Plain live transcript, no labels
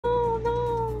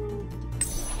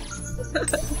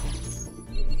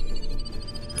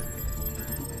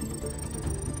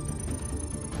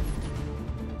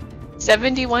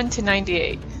71 to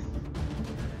 98.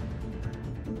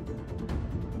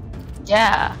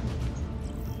 Yeah.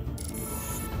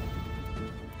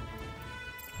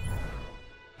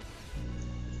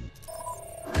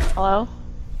 Hello?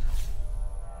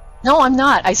 No, I'm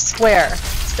not. I swear.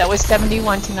 That was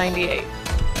 71 to 98.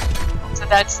 So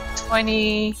that's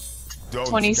 20,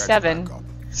 27.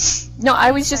 No,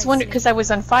 I was just wondering because I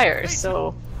was on fire,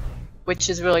 so which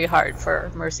is really hard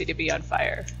for Mercy to be on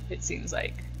fire, it seems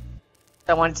like.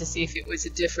 I wanted to see if it was a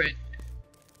different.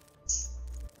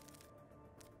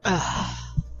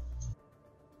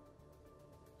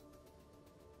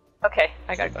 Okay,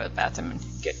 I gotta go to the bathroom and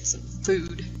get some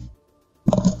food.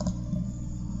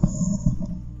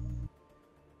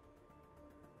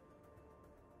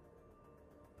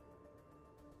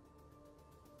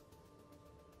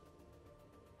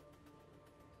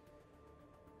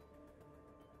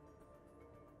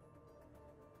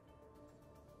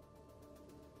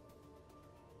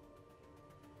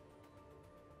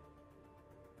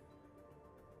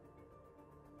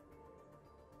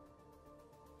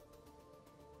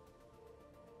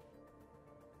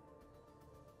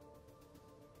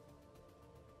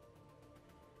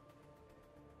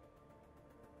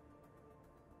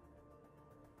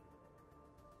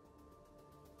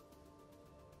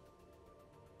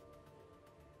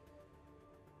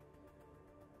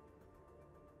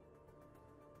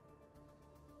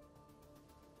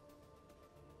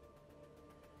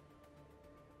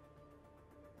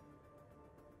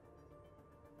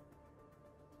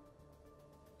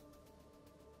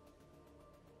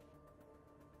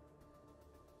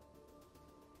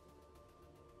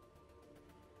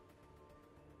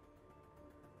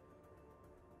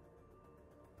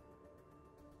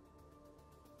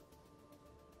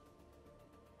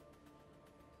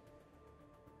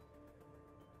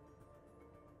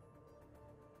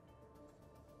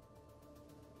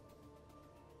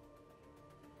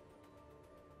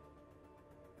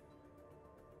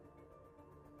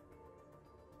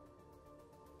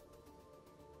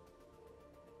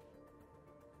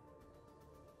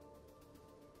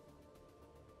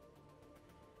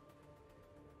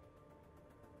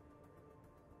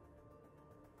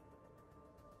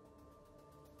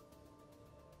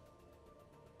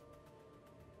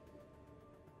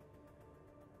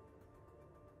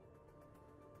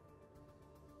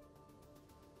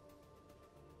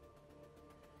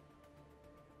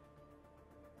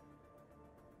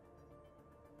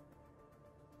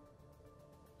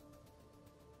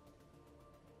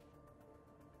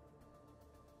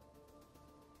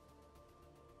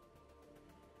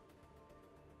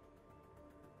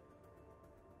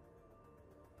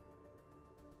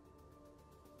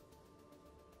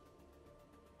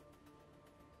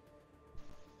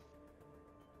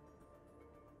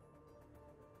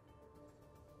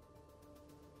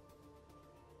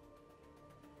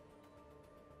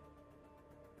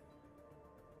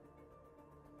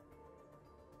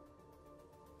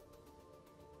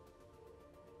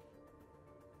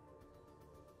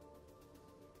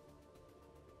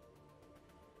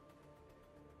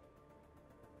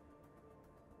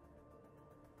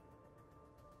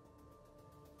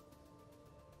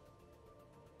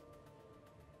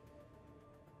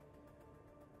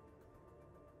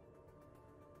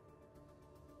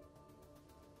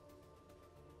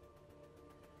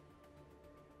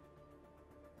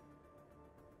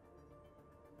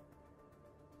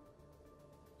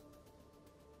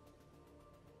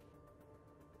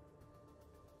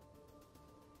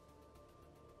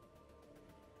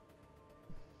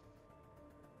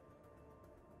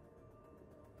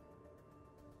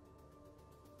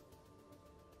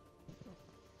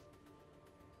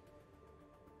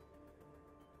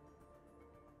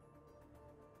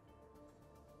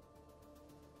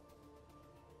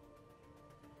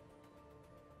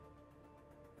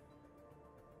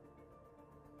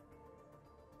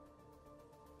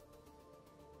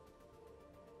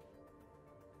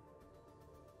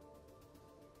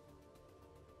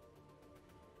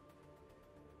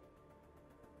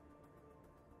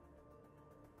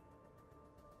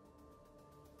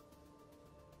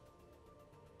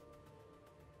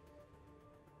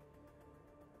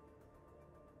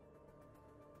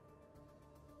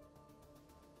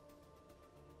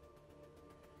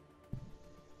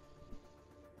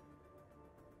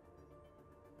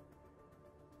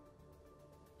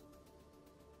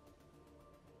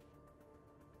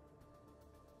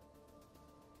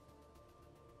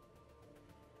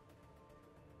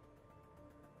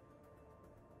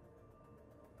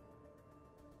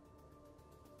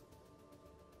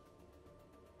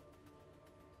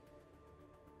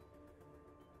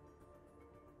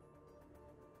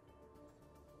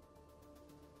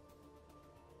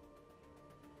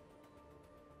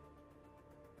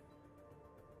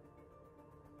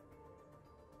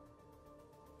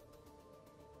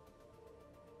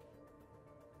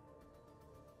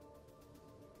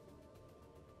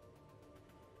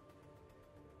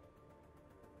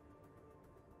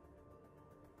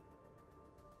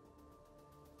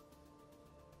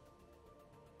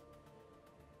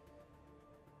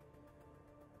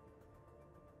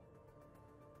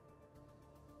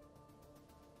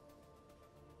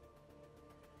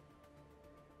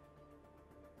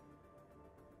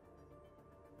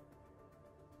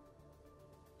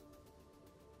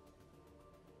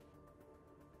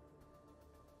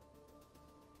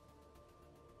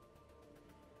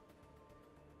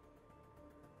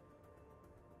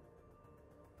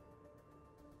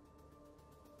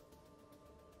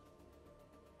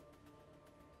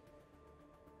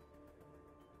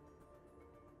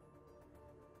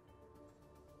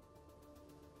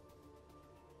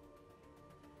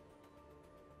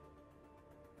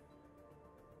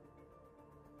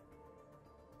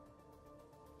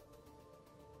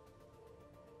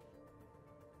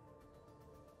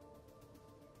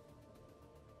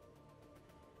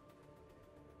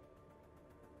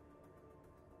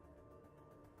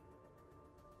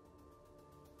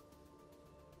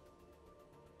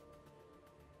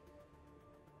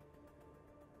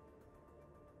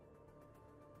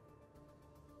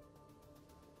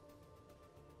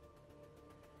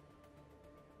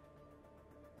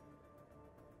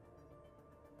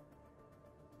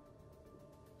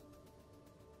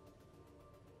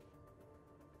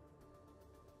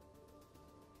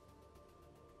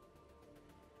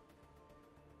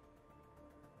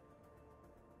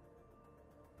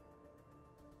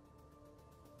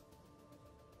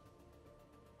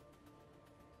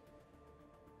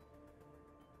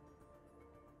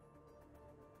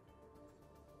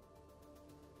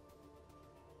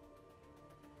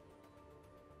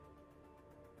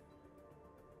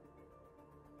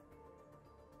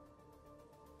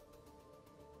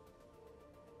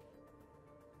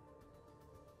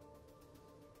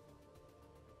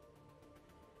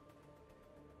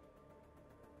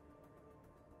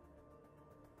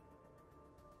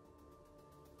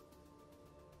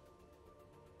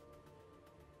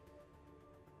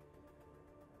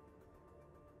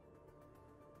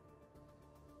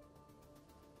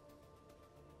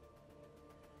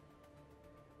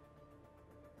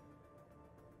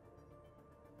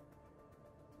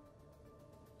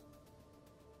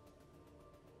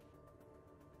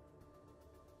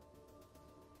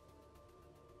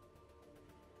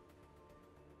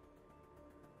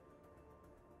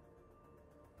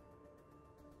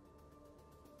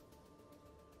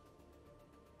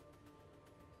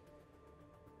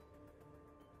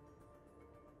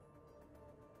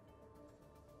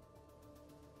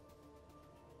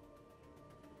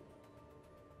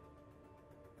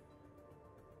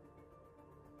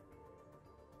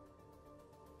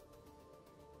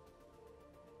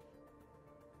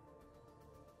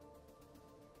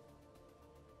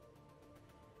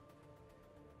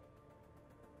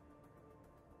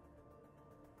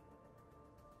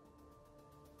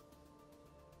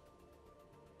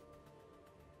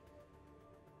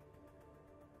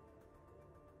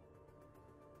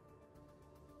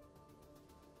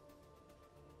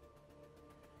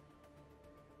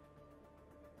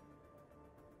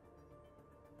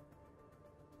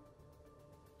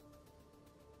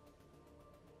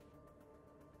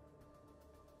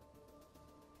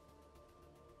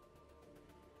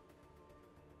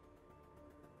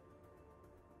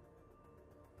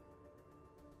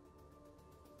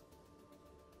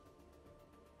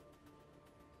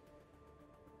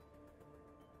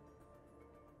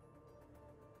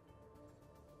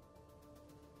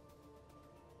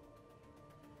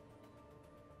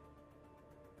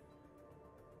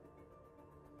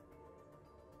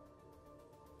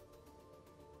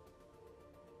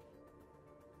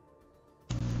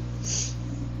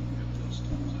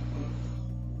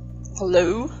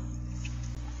 Hello?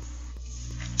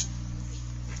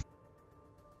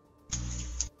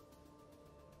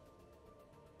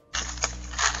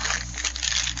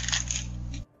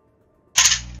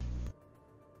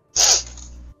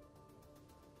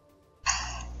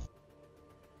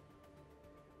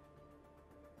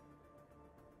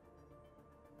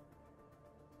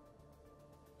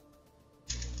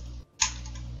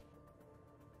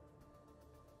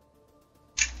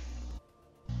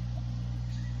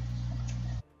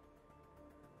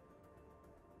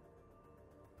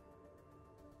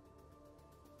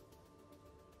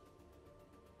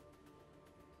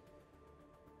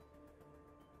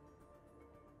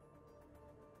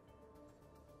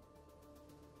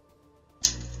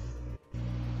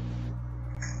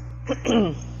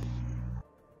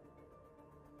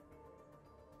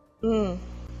 Hmm.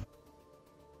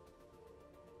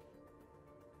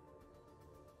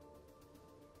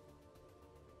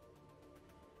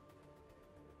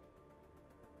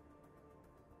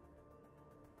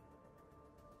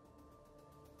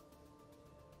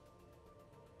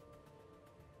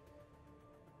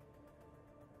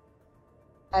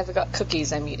 I've got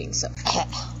cookies I'm eating, so.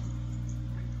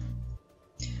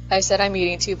 I said I'm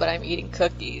eating too, but I'm eating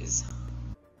cookies.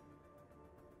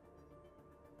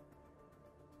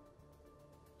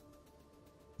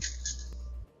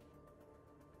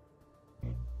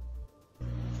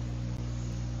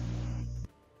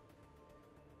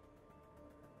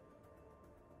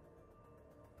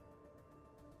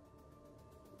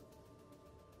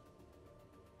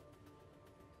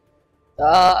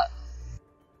 Uh.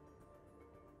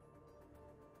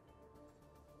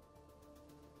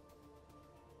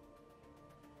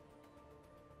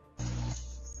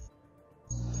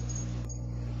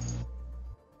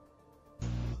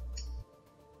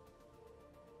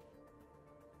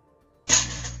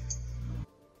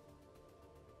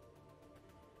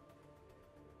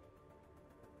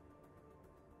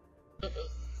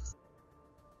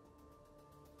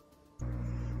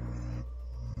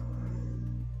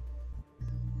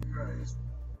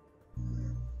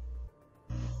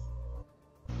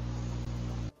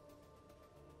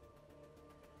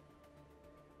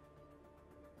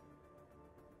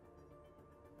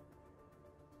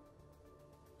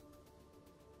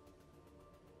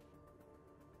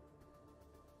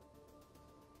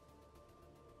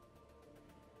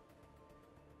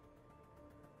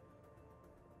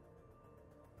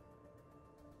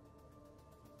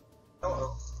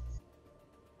 Hello.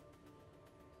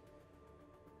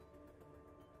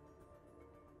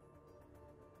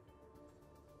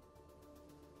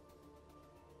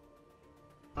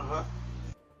 Uh-huh.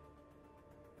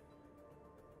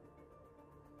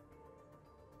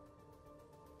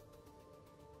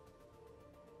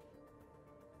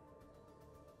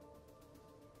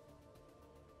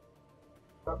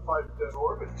 Got 5 dead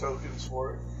orbit tokens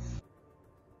for it.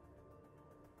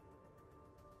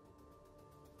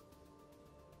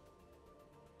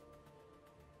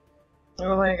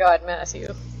 Oh my god,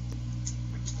 Matthew.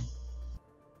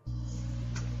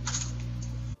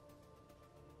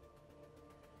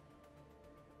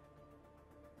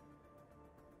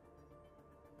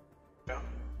 Yeah.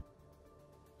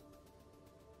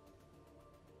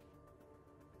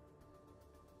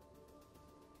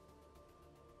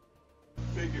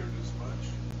 Figured as much.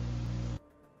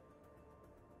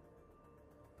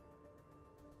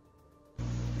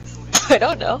 I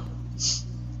don't know.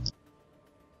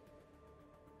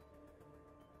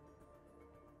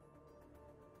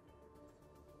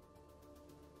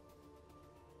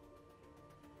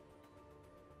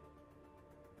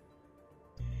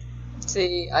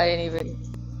 See, I didn't even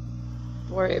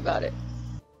worry about it.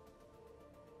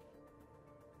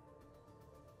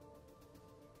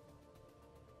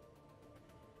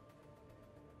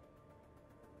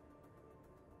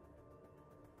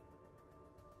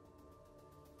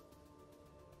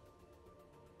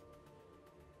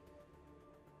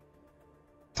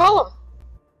 Call him.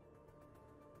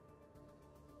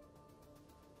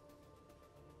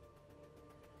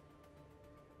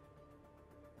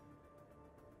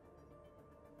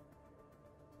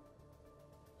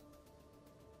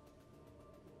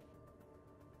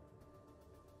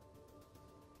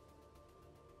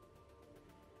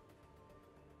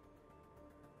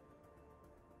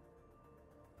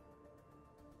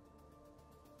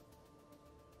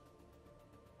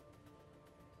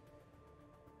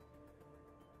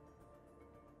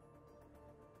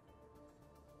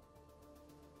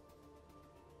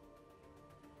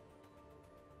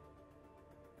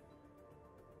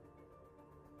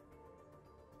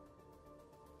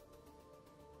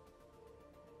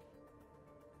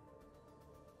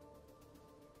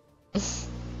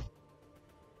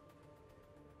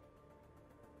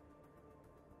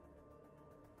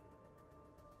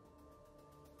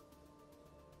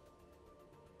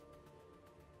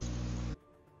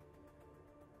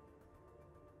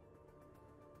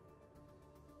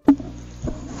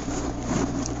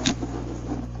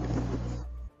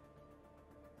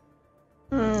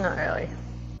 Not really.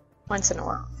 Once in a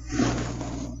while.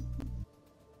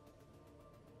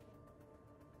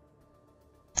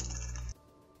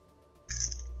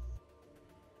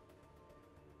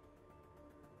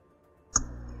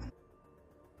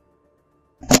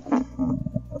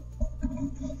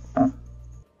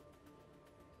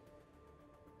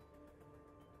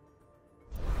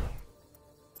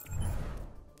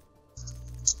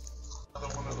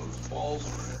 Another one of those balls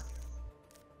over there.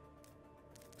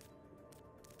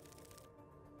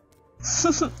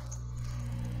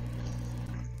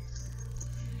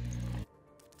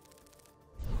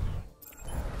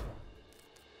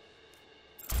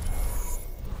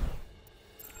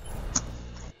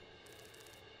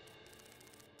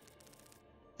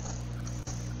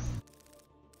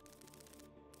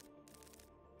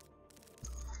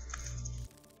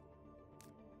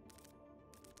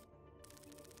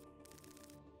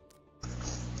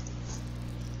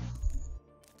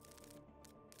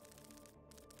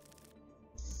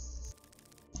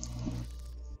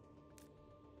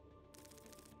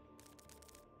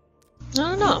 I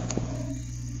don't know.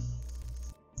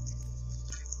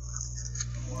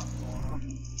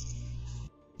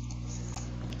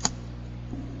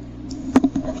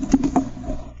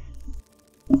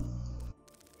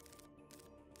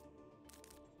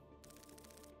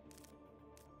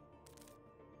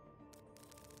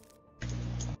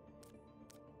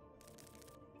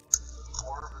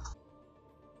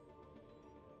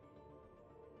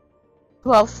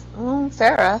 Well,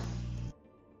 Farah.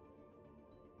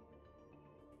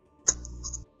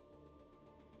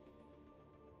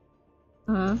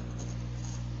 Hmm.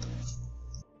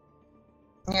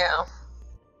 Yeah.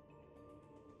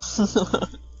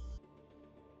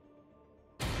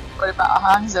 What about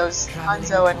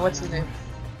Hanzo and what's his name?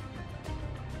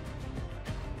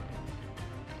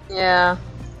 Yeah,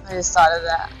 I just thought of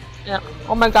that. Yeah.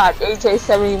 Oh my god,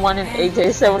 AJ71 and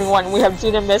AJ71. We have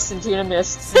Gina Mist and Gina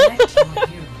Mist.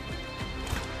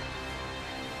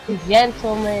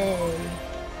 Gentlemen.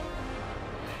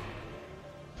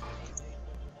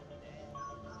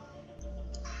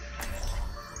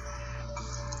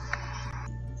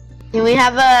 Do we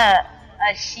have a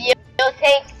shield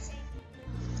tank?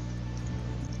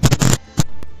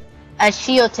 A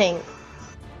shield tank.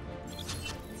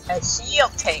 A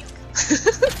shield tank.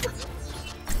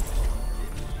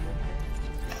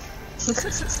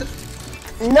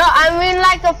 No, I mean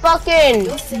like a fucking.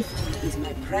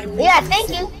 Yeah, thank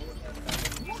you.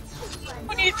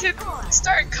 We need to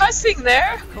start cussing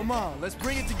there. Come on, let's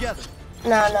bring it together.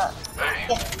 No.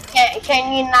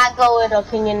 Can you not go with her?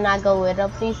 Can you not go with her,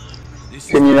 please?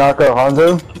 Can you not go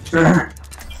Hanzo?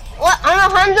 What?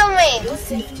 I'm a Hanzo main. Your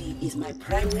safety is my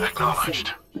primary concern.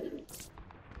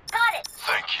 Got it.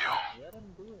 Thank you.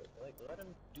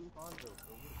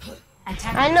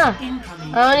 I know.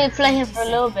 I only play him for a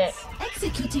little bit.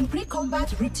 Executing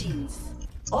pre-combat routines.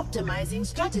 Optimizing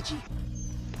strategy.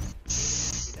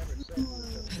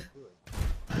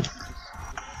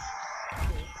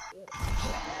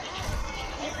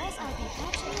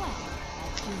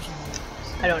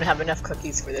 I don't have enough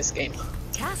cookies for this game.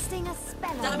 Casting a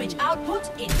spell. Damage output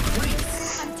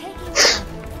increase. I'm taking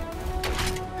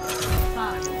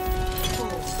 5, 4,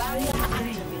 barrier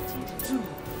activated. 2,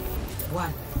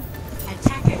 1.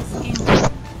 Attackers in.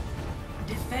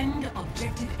 Defend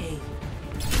objective A.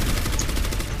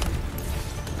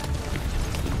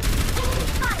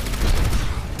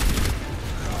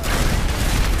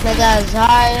 Nigga,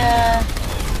 Zarya.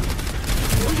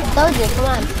 Told you, come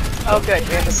on. Oh good,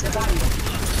 we have a set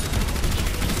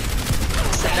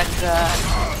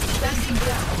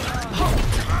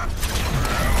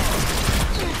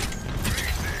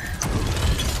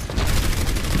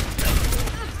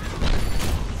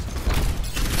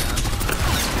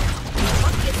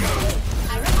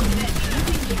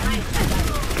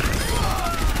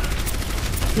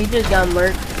He just got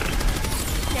murked.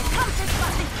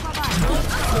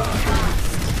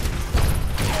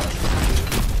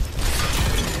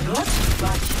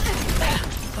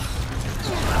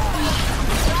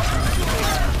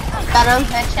 Got him,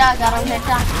 headshot, Got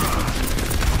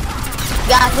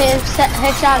him,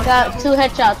 headshot, got 2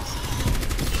 headshots.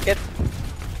 Yep.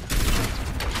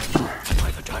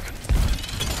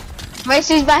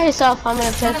 Mercy's by herself, I'm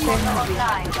gonna touch her.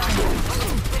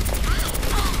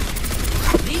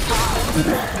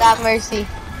 Got Mercy.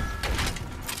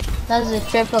 That was a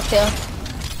triple kill.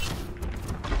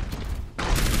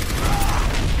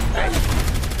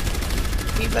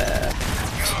 Diva.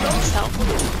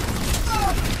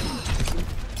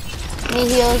 Need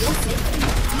heals.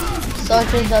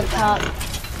 Soldiers up top.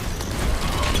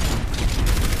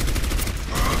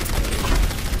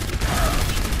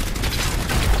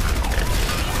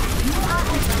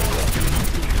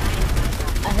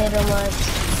 hit him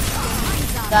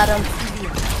once. Got him.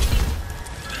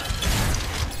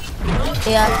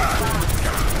 Yeah.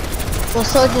 Well,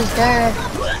 soldier's there.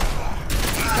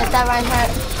 Get that right here.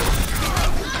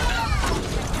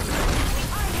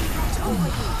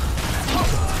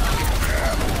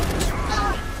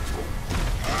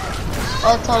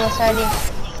 Ult almost ready.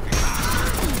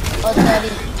 Ult ready.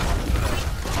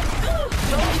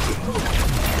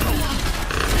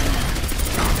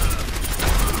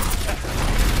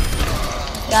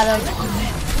 Got him.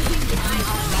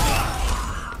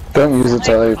 Don't use it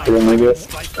till you feel like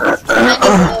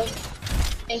it.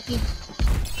 Thank you.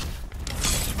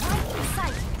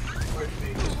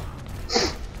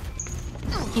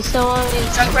 You still want me to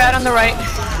Junkrat on the right.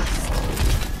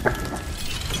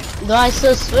 do I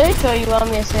still switch or you want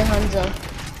me to say Hanzo?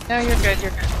 No, you're good,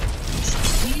 you're good.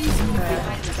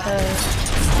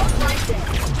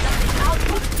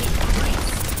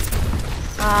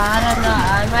 I don't know,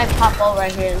 I might pop over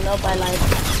here. Nope, I like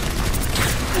it.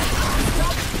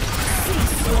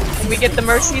 Can we get the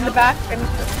Mercy in the back? And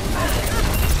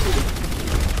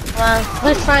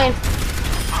Let's try and...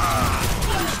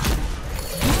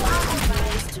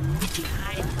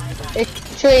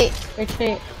 Retreat,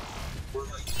 retreat.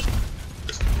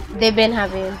 They've been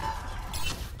having.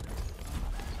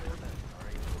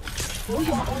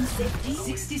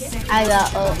 I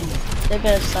got ult. They're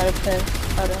gonna start playing.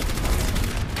 Hold on.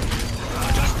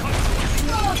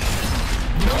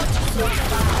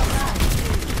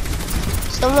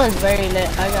 Someone's very lit.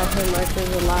 I got him markers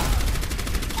a lot.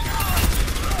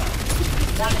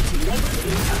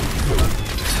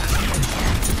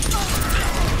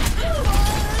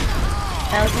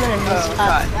 I was gonna miss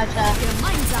spots. Watch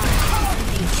out.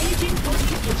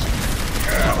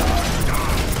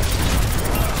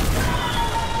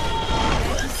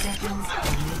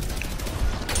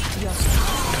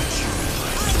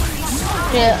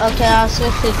 Yeah, okay, I'll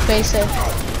switch to Tracer.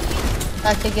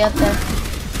 Not to get there.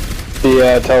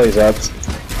 Yeah, Tully's up.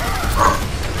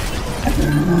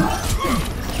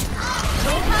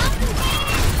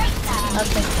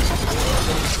 Okay.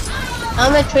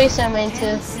 I'm a Tracer main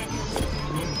too.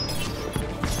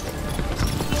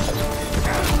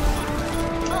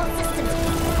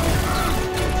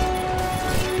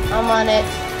 I'm on it.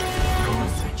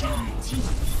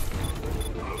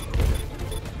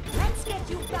 Let's get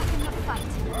you back in the fight.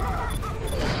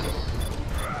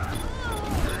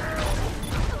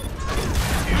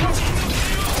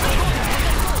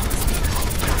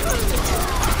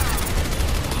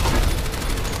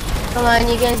 Come on,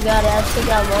 you guys got it. I still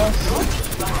got most.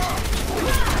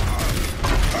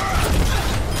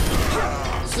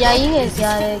 Yeah, you guys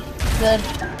got it. Good.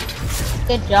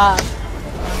 Good job.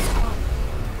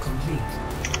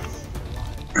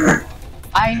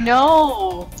 I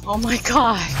know! Oh my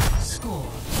god. Score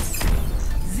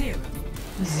 0-0.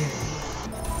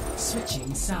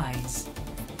 Switching sides.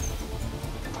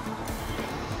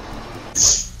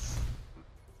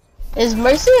 Is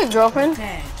Mercy your girlfriend?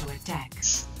 Prepare to attack.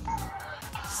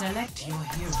 Select your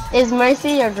hero. Is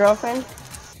Mercy your girlfriend?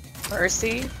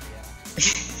 Mercy?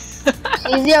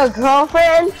 She's your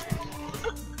girlfriend?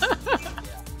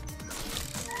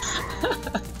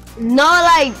 No,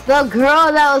 like the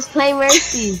girl that was playing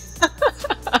Mercy.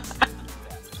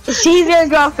 She's your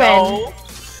girlfriend.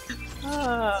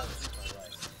 No.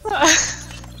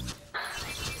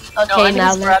 Okay, No, I'm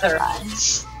now his brother.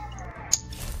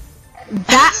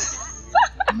 That.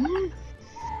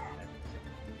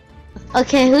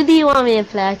 Okay, who do you want me to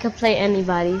play? I could play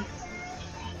anybody.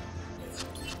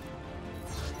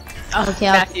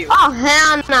 Okay, Matthew. oh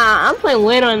hell nah! I'm playing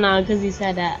Widow now because he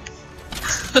said that.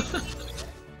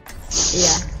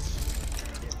 Yeah.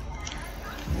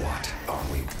 What are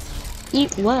we?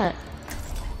 Eat what?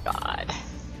 God.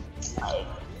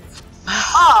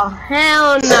 Oh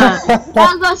hell nah!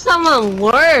 I'll go someone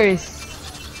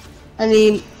worse. I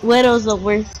mean, Widow's the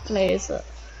worst player. So.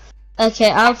 Okay,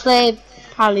 I'll play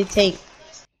probably Tank.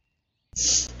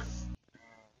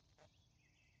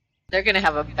 They're gonna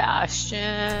have a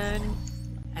Bastion.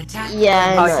 Attack.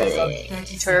 Yeah, I know.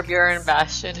 Turbulent,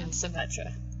 Bastion, and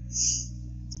Symmetra.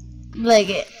 Like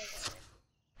it.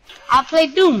 I play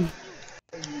Doom.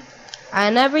 I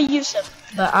never use it,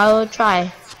 but I will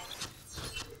try.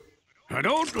 I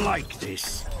don't like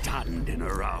this standing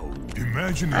around.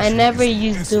 Imagine I never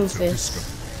use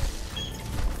Doomfist.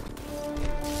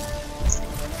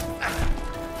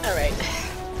 Alright.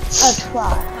 I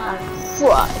try.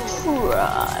 Try.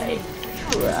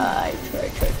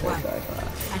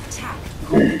 Attack.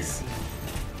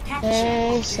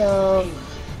 Okay, so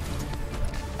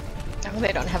Oh,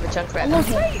 they don't have a Junkrat.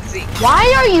 That's crazy.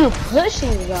 why are you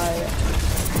pushing, guys?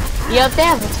 Yep, they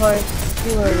have a torch.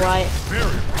 You were right.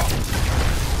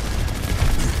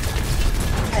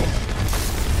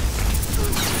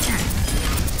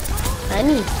 I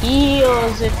need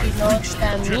heals if you know what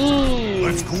that means.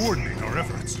 Let's coordinate our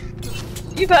efforts.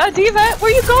 Diva, where are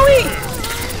you going?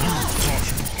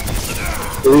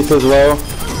 Elise is low.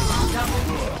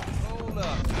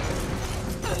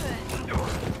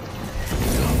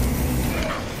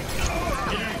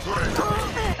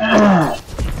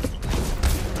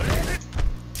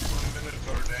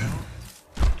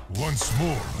 Once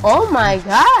more. Oh my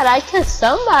god, I killed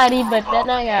somebody, but then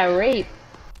I got raped.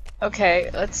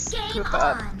 Okay, let's group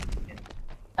up.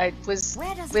 I was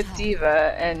with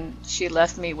Diva and she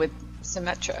left me with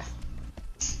Symmetra.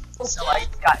 So I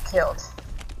got killed.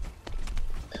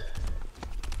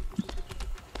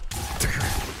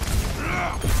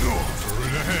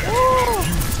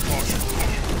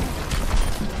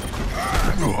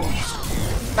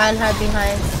 Reinhardt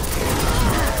behind.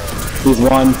 He's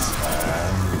one.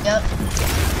 Yep.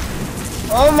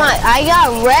 Oh my, I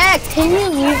got wrecked. Can you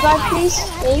leave that, please?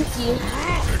 Thank you.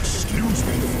 Excuse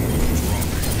me.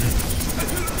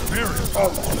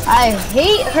 Oh, I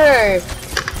hate her.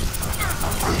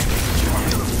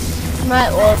 My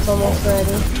ult's almost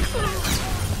ready.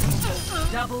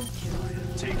 Double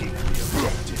Taking the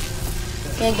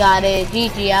objective. They got it.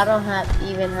 GG. I don't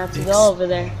even have to go over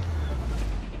there.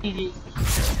 GG.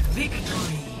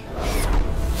 victory.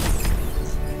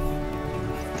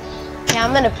 Yeah,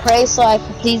 I'm gonna pray so I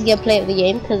can please get play of the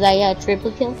game because I got a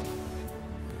triple kill.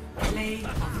 Play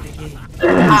of the game.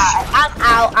 Alright, I'm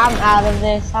out. I'm out of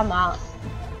this. I'm out.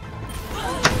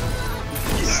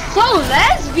 So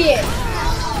lesbian.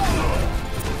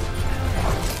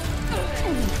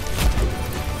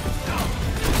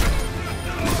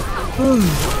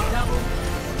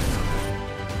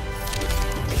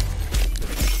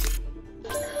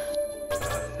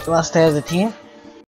 You want to stay as a team?